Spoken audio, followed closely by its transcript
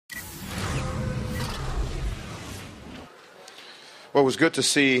Well, it was good to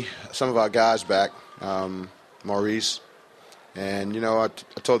see some of our guys back, Maurice. And, I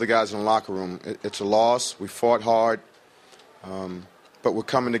told the guys in the locker room, it's a loss. We fought hard, but we're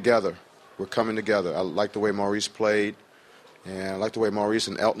coming together. We're coming together. I like the way Maurice played, and I like the way Maurice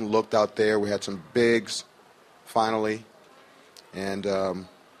and Elton looked out there. We had some bigs, finally, and,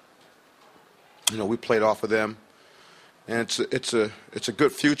 we played off of them. And it's a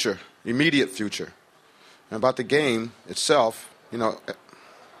good future, immediate future. And about the game itself,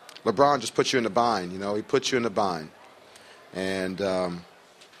 LeBron just puts you in the bind. He puts you in the bind. And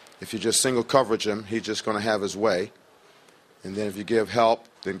if you just single coverage him, he's just going to have his way. And then if you give help,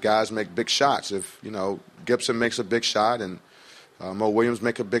 then guys make big shots. If, Gibson makes a big shot and Mo Williams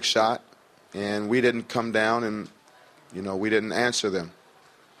make a big shot, and we didn't come down and, we didn't answer them.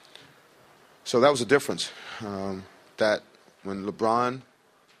 So that was the difference. That when LeBron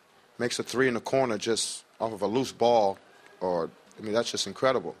makes a three in the corner just off of a loose ball, that's just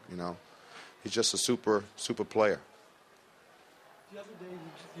incredible, He's just a super player. The other day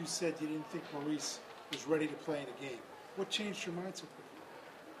you said you didn't think Maurice was ready to play in a game. What changed your mind so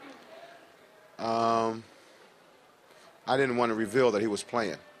quickly? I didn't want to reveal that he was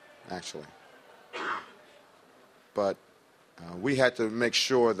playing, actually. But we had to make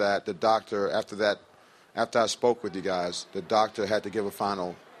sure that the doctor, after I spoke with you guys, the doctor had to give a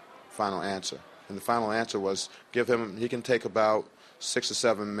final answer. And the final answer was he can take about 6 or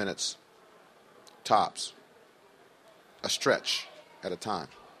 7 minutes, tops, a stretch at a time.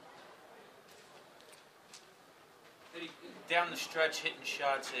 Down the stretch, hitting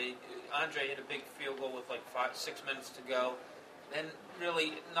shots, Andre hit a big field goal with 6 minutes to go. Then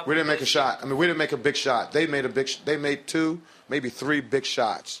really nothing. We didn't make a shot. We didn't make a big shot. They made 2, maybe 3 big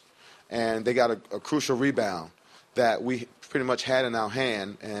shots. And they got a crucial rebound that we pretty much had in our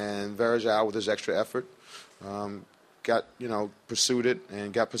hand, and Varejao, with his extra effort, pursued it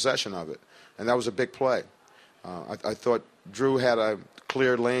and got possession of it. And that was a big play. I thought Drew had a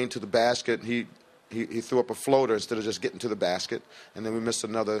clear lane to the basket. He threw up a floater instead of just getting to the basket, and then we missed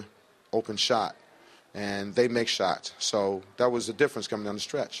another open shot. And they make shots. So that was the difference coming down the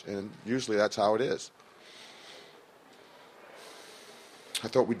stretch, and usually that's how it is. I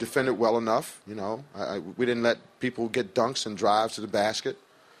thought we defended well enough, we didn't let people get dunks and drives to the basket.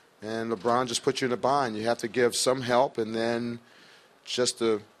 And LeBron just put you in a bind. You have to give some help, and then just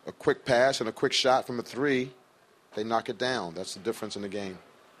a quick pass and a quick shot from a three, they knock it down. That's the difference in the game.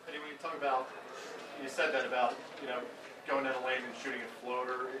 When you talk about, you said that about, going down the lane and shooting a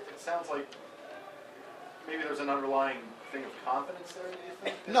floater. It sounds like maybe there's an underlying thing of confidence there, do you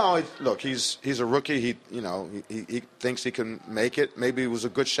think? No, look, he's a rookie. He thinks he can make it. Maybe it was a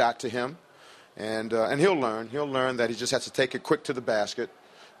good shot to him, and he'll learn. He'll learn that he just has to take it quick to the basket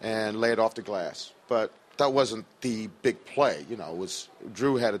and lay it off the glass. But that wasn't the big play.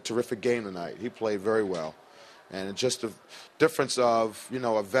 Drew had a terrific game tonight. He played very well, and just the difference of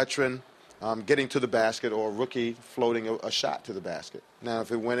a veteran getting to the basket or a rookie floating a shot to the basket. Now,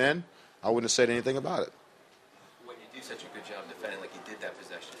 if it went in, I wouldn't have said anything about it. Do such a good job defending like you did that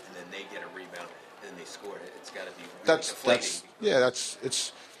possession, and then they get a rebound, and then they score it. It's got to be really deflating.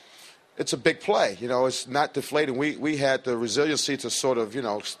 It's a big play. It's not deflating. We had the resiliency to sort of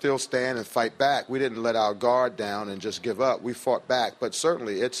still stand and fight back. We didn't let our guard down and just give up. We fought back, but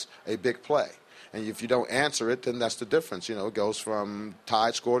certainly it's a big play. And if you don't answer it, then that's the difference. It goes from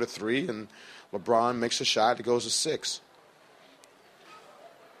tied score to 3, and LeBron makes a shot. It goes to 6.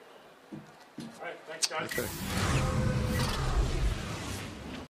 All right, thanks, guys. Okay.